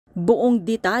Buong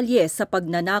detalye sa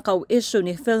pagnanakaw issue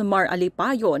ni Filmar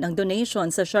Alipayo ng donation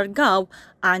sa Siargao,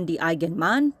 Andi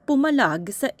Eigenmann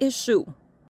pumalag sa issue.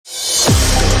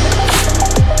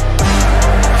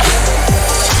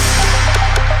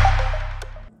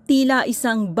 Tila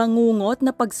isang bangungot na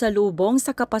pagsalubong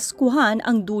sa Kapaskuhan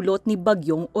ang dulot ni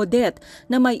Bagyong Odette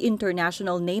na may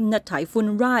international name na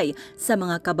Typhoon Rai sa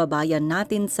mga kababayan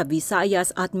natin sa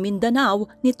Visayas at Mindanao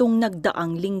nitong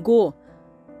nagdaang linggo.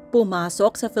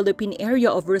 Pumasok sa Philippine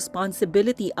Area of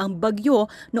Responsibility ang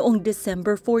bagyo noong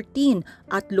December 14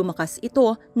 at lumakas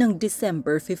ito ng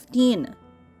December 15.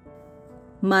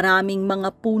 Maraming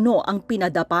mga puno ang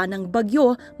pinadapa ng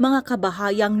bagyo, mga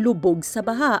kabahayang lubog sa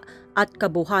baha at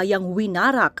kabuhayang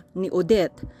winarak ni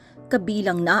Odette.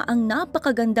 Kabilang na ang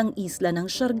napakagandang isla ng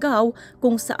Siargao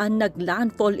kung saan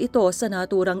naglandfall ito sa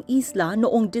naturang isla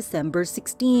noong December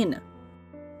 16.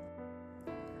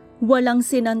 Walang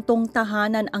sinantong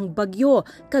tahanan ang bagyo,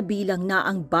 kabilang na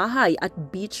ang bahay at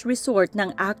beach resort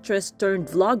ng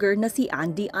actress-turned-vlogger na si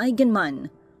Andi Eigenmann.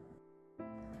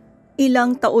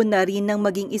 Ilang taon na rin nang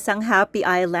maging isang happy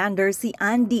islander si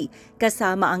Andi,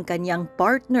 kasama ang kanyang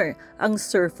partner, ang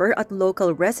surfer at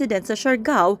local resident sa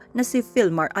Siargao na si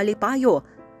Filmar Alipayo.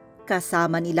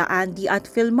 Kasama nila Andi at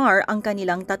Filmar ang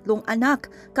kanilang 3 anak,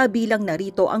 kabilang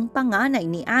narito ang panganay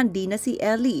ni Andi na si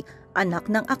Ellie,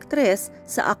 anak ng aktres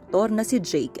sa aktor na si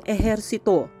Jake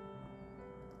Ejercito.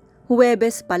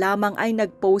 Huwebes pa lamang ay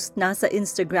nag-post na sa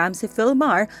Instagram si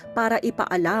Filmar para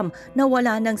ipaalam na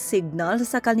wala ng signal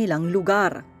sa kanilang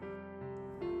lugar.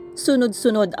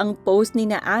 Sunod-sunod ang post ni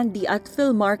na Andi at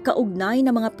Filmar kaugnay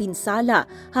ng mga pinsala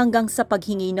hanggang sa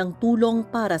paghingi ng tulong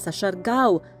para sa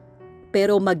Siargao.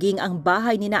 Pero maging ang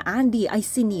bahay ni na Andi ay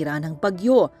sinira ng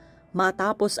bagyo.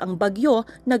 Matapos ang bagyo,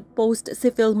 nag-post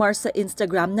si Filmar sa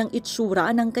Instagram ng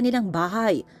itsura ng kanilang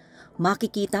bahay.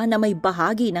 Makikita na may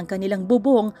bahagi ng kanilang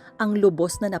bubong ang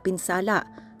lubos na napinsala.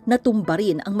 Natumba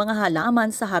rin ang mga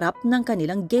halaman sa harap ng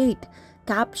kanilang gate.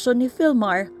 Caption ni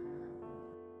Filmar,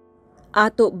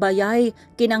 "Ato bayay,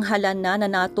 kinanghalan na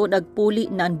nato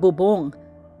nagpuli nan bubong."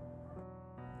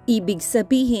 Ibig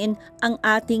sabihin, ang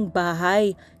ating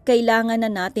bahay, kailangan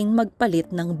na nating magpalit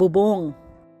ng bubong.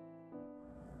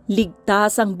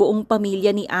 Ligtas ang buong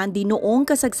pamilya ni Andi noong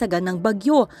kasagsagan ng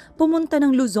bagyo. Pumunta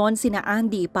ng Luzon sina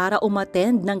Andi para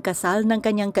umattend ng kasal ng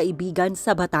kanyang kaibigan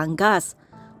sa Batangas.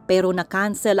 Pero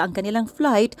na-cancel ang kanilang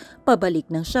flight pabalik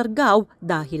ng Siargao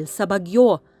dahil sa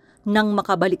bagyo. Nang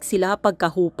makabalik sila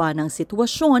pagkahupa ng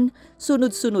sitwasyon,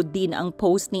 sunod-sunod din ang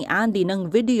post ni Andi ng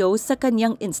video sa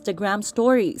kanyang Instagram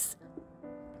stories.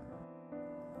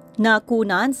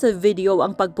 Nakunan sa video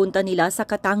ang pagpunta nila sa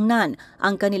Katangnan,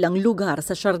 ang kanilang lugar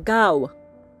sa Siargao.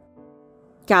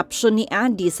 Caption ni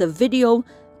Andi sa video,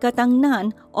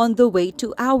 "Katangnan on the way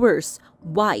to ours,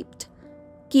 wiped."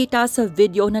 Kita sa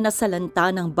video na nasalanta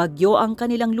ng bagyo ang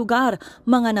kanilang lugar,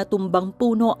 mga natumbang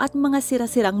puno at mga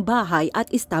sira-sirang bahay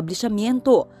at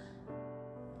establishmento.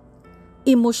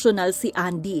 Emosyonal si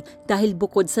Andi dahil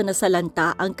bukod sa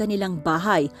nasalanta ang kanilang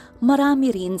bahay,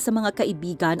 marami rin sa mga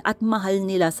kaibigan at mahal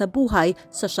nila sa buhay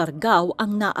sa Siargao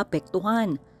ang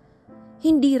naapektuhan.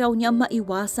 Hindi raw niya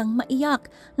maiwasang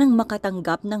maiyak nang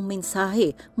makatanggap ng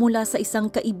mensahe mula sa isang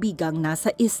kaibigang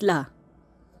nasa isla.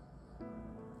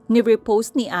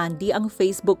 Ni-repost ni Andi ang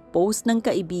Facebook post ng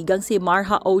kaibigang si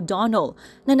Marha O'Donnell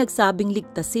na nagsabing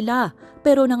ligtas sila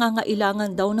pero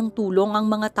nangangailangan daw ng tulong ang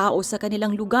mga tao sa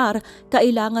kanilang lugar,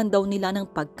 kailangan daw nila ng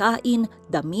pagkain,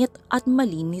 damit at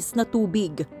malinis na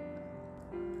tubig.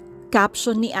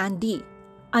 Caption ni Andi,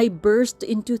 "I burst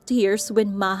into tears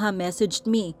when Maha messaged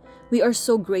me. We are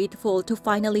so grateful to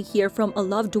finally hear from a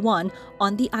loved one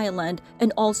on the island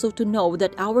and also to know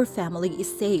that our family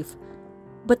is safe.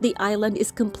 But the island is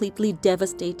completely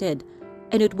devastated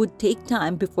and it would take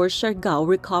time before Siargao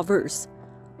recovers.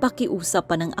 Pakiusap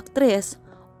pa ng aktres,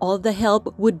 all the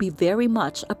help would be very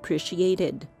much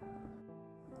appreciated."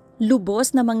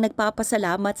 Lubos namang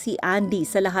nagpapasalamat si Andi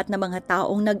sa lahat ng mga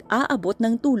taong nag-aabot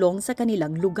ng tulong sa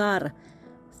kanilang lugar.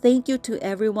 "Thank you to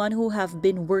everyone who have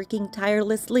been working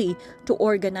tirelessly to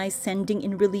organize sending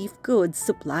in relief goods,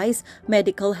 supplies,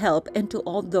 medical help, and to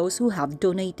all those who have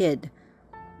donated."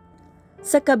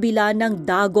 Sa kabila ng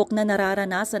dagok na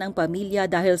nararanasan ng pamilya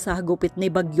dahil sa hagupit ni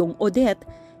Bagyong Odette,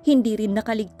 hindi rin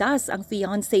nakaligtas ang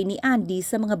fiancé ni Andi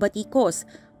sa mga batikos.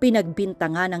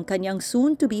 Pinagbintangan ng kanyang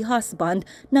soon-to-be husband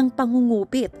ng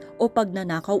pangungupit o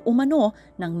pagnanakaw umano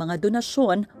ng mga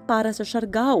donasyon para sa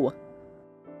Siargao.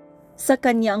 Sa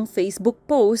kanyang Facebook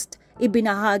post,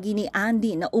 ibinahagi ni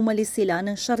Andi na umalis sila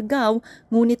ng Siargao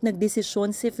ngunit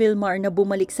nagdesisyon si Filmar na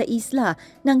bumalik sa isla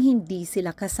nang hindi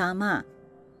sila kasama.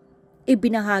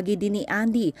 Ibinahagi din ni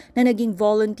Andi na naging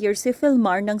volunteer si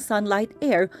Filmar ng Sunlight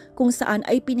Air kung saan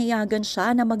ay pinayagan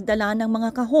siya na magdala ng mga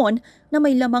kahon na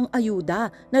may lamang ayuda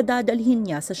na dadalhin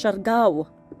niya sa Siargao.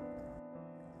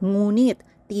 Ngunit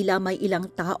tila may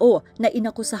ilang tao na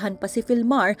inakusahan pa si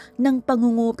Filmar ng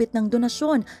pangungupit ng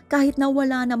donasyon kahit na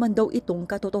wala naman daw itong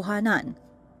katotohanan.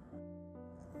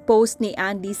 Post ni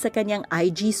Andi sa kanyang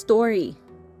IG story.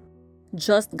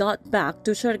 Just got back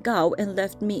to Siargao and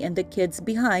left me and the kids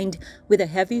behind with a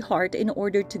heavy heart in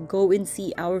order to go and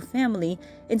see our family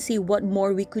and see what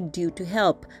more we could do to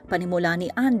help, panimula ni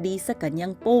Andi sa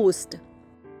kanyang post.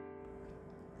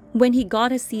 When he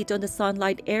got a seat on the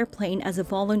Sunlight airplane as a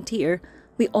volunteer,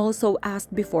 we also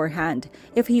asked beforehand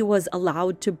if he was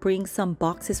allowed to bring some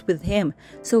boxes with him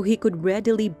so he could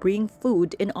readily bring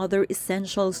food and other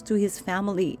essentials to his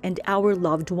family and our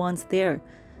loved ones there.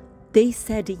 They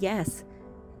said yes.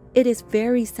 It is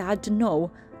very sad to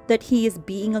know that he is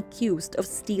being accused of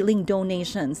stealing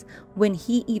donations when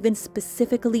he even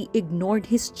specifically ignored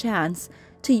his chance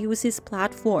to use his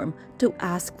platform to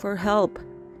ask for help,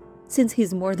 since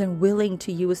he's more than willing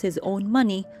to use his own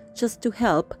money just to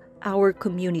help our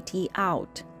community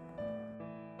out.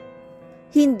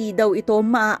 Hindi daw ito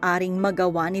maaaring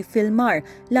magawa ni Filmar,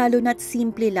 lalo na't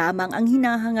simple lamang ang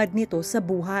hinahangad nito sa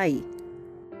buhay.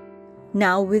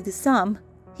 Now with some,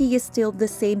 he is still the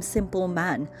same simple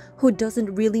man who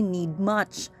doesn't really need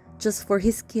much just for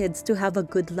his kids to have a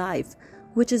good life,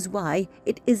 which is why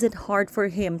it isn't hard for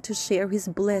him to share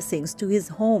his blessings to his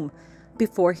home.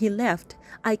 Before he left,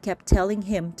 I kept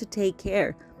telling him to take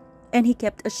care, and he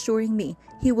kept assuring me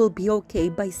he will be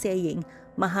okay by saying,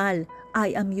 "Mahal,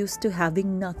 I am used to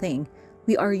having nothing.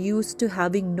 We are used to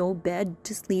having no bed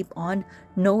to sleep on,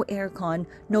 no aircon,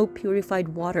 no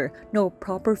purified water, no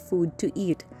proper food to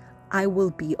eat. I will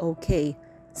be okay,"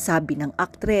 sabi ng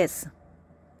aktres.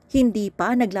 Hindi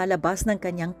pa naglalabas ng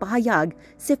kanyang pahayag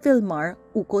si Filmar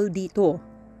ukol dito.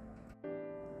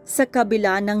 Sa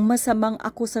kabila ng masamang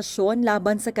akusasyon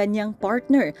laban sa kanyang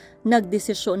partner,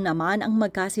 nagdesisyon naman ang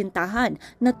magkasintahan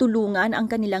na tulungan ang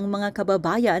kanilang mga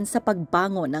kababayan sa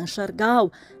pagbangon ng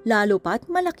Siargao, lalo pat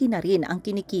malaki na rin ang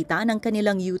kinikita ng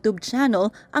kanilang YouTube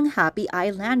channel, ang Happy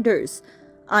Islanders.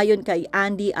 Ayon kay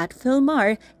Andi at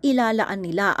Filmar, ilalaan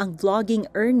nila ang vlogging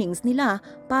earnings nila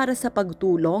para sa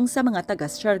pagtulong sa mga taga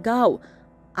Siargao.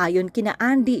 Ayon kina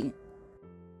Andi,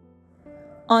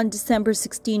 on December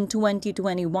 16,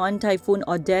 2021, Typhoon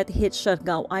Odette hit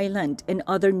Siargao Island and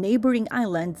other neighboring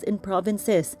islands and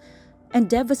provinces and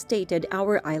devastated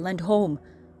our island home.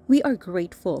 We are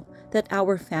grateful that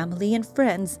our family and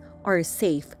friends are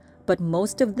safe, but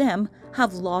most of them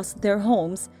have lost their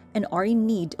homes and are in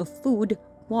need of food,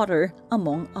 water,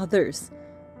 among others.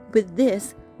 With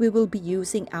this, we will be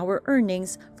using our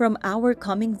earnings from our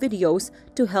coming videos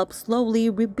to help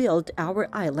slowly rebuild our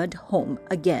island home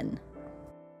again.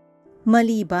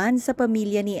 Maliban sa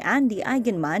pamilya ni Andi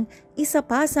Eigenmann, isa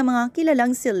pa sa mga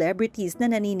kilalang celebrities na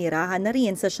naninirahan na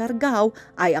rin sa Siargao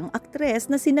ay ang aktres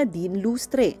na si Nadine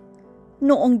Lustre.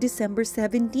 Noong December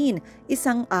 17,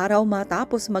 isang araw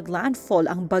matapos maglandfall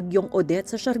ang bagyong Odette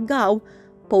sa Siargao,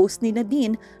 post ni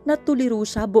Nadine na tuliro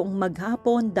siya buong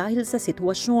maghapon dahil sa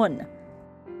sitwasyon.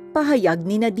 Pahayag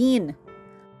ni Nadine,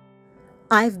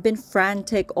 "I've been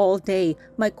frantic all day.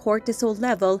 My cortisol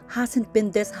level hasn't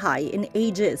been this high in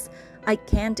ages. I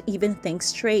can't even think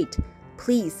straight.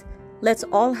 Please, let's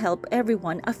all help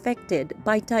everyone affected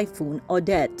by Typhoon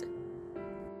Odette."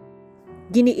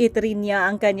 Giniit rin niya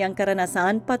ang kanyang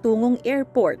karanasan patungong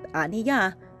airport.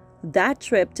 Aniya, "That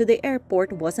trip to the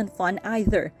airport wasn't fun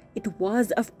either. It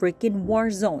was a freaking war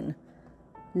zone."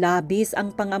 Labis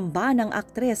ang pangamba ng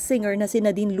aktres-singer na si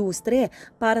Nadine Lustre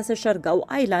para sa Siargao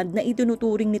Island na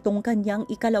itinuturing nitong kanyang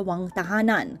ikalawang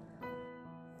tahanan.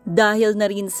 Dahil na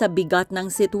rin sa bigat ng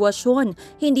sitwasyon,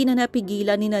 hindi na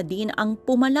napigilan ni Nadine ang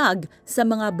pumalag sa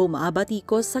mga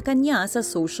bumabatikos sa kanya sa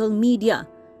social media.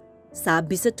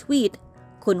 Sabi sa tweet,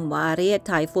 "Kunwari,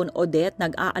 Typhoon Odette,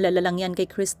 nag-aalala lang yan kay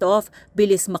Christoph,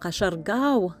 bilis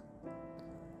maka-Siargao."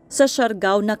 Sa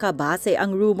Siargao nakabase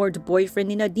ang rumored boyfriend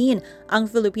ni Nadine, ang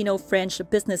Filipino-French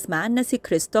businessman na si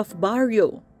Christoph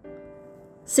Barrio.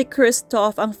 Si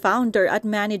Christoph ang founder at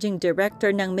managing director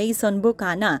ng Maison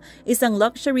Bucana, isang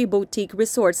luxury boutique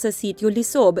resort sa Sitio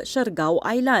Lisob, Siargao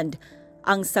Island.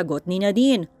 Ang sagot ni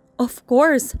Nadine, "Of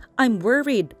course, I'm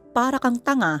worried. Para kang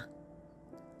tanga."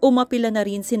 Umapila na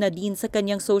rin si Nadine sa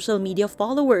kanyang social media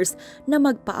followers na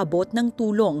magpaabot ng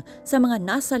tulong sa mga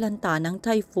nasalanta ng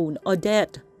Typhoon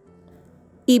Odette.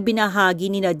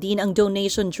 Ibinahagi ni Nadine ang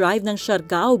donation drive ng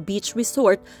Siargao Beach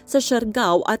Resort sa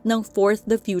Siargao at ng Fourth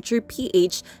the Future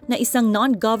PH na isang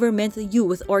non-government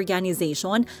youth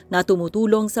organization na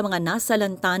tumutulong sa mga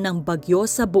nasalanta ng bagyo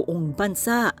sa buong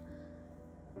bansa.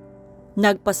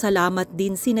 Nagpasalamat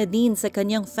din si Nadine sa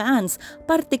kanyang fans,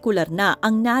 partikular na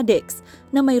ang Nadix,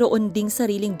 na mayroon ding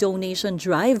sariling donation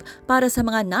drive para sa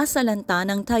mga nasalanta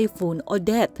ng Typhoon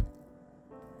Odette.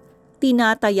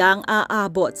 Tinatayang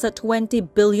aabot sa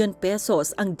 20 billion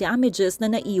pesos ang damages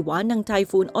na naiwan ng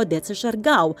Typhoon Odette sa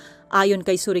Siargao, ayon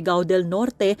kay Surigao del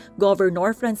Norte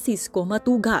Governor Francisco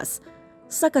Matugas.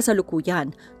 Sa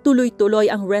kasalukuyan, tuloy-tuloy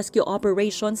ang rescue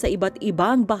operation sa iba't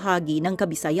ibang bahagi ng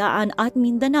Kabisayaan at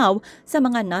Mindanao sa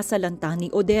mga nasalanta ni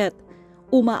Odette.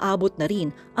 Umaabot na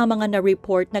rin ang mga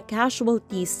na-report na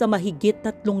casualties sa mahigit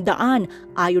 300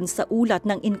 ayon sa ulat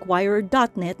ng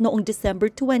Inquirer.net noong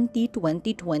December 20,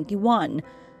 2021.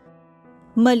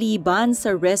 Maliban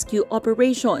sa rescue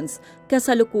operations,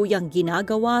 kasalukuyang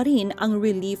ginagawa rin ang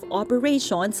relief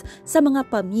operations sa mga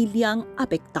pamilyang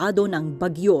apektado ng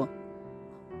bagyo.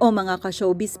 O mga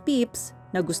ka-showbiz peeps,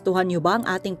 nagustuhan niyo ba ang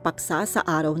ating paksa sa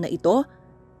araw na ito?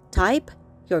 Type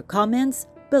your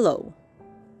comments below.